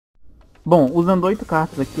Bom, usando 8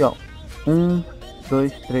 cartas aqui, ó. 1,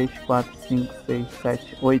 2, 3, 4, 5, 6,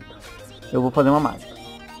 7, 8. Eu vou fazer uma mágica.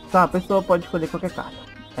 Tá, a pessoa pode escolher qualquer carta.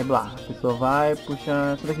 Aí lá, a pessoa vai,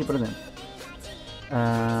 puxa essa daqui, por exemplo.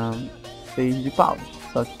 6 de paus.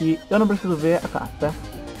 Só que eu não preciso ver a carta,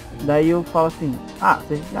 certo? Daí eu falo assim,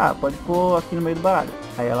 você pode pôr aqui no meio do baralho.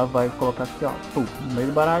 Aí ela vai colocar aqui, ó, no meio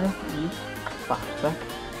do baralho e pá,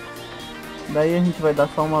 certo? Daí a gente vai dar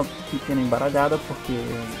só uma pequena embaralhada, porque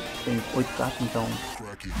tem 8 cartas, então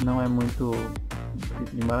não é muito difícil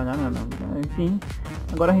de embaralhar, né? Não. Enfim,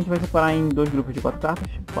 agora a gente vai separar em dois grupos de 4 cartas,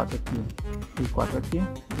 4 aqui e 4 aqui,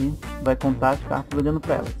 e vai contar as cartas olhando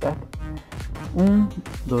pra elas, certo? 1,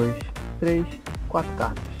 2, 3, 4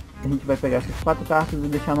 cartas. A gente vai pegar essas 4 cartas e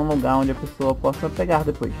deixar num lugar onde a pessoa possa pegar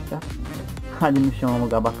depois, certo? Ali no chão é um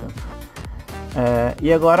lugar bacana.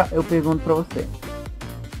 E agora eu pergunto pra você,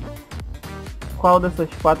 qual dessas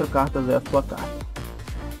 4 cartas é a sua carta?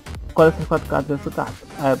 Qual dessas 4 cartas é a sua carta?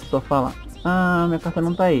 Aí a pessoa fala, minha carta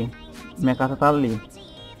não tá aí, minha carta tá ali.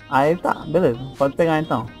 Aí tá, beleza, pode pegar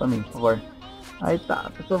então, pra mim, por favor. Aí tá,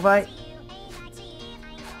 a pessoa vai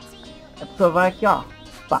aqui, ó,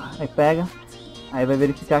 pá, aí pega, aí vai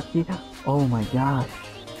verificar aqui, oh my gosh,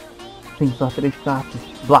 tem só 3 cartas,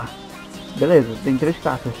 blá, beleza, tem 3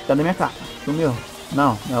 cartas, cadê minha carta? Sumiu?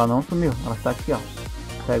 Não, ela não sumiu, ela está aqui, ó.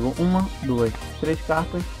 Pego 1, 2, 3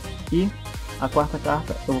 cartas e a quarta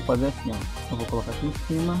carta eu vou fazer assim, ó, eu vou colocar aqui em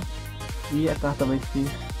cima e a carta vai ser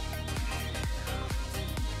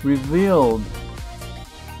revealed,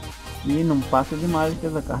 e num passo de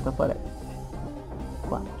mágicas a carta aparece.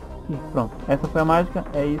 4. E pronto, essa foi a mágica,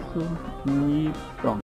 é isso e pronto.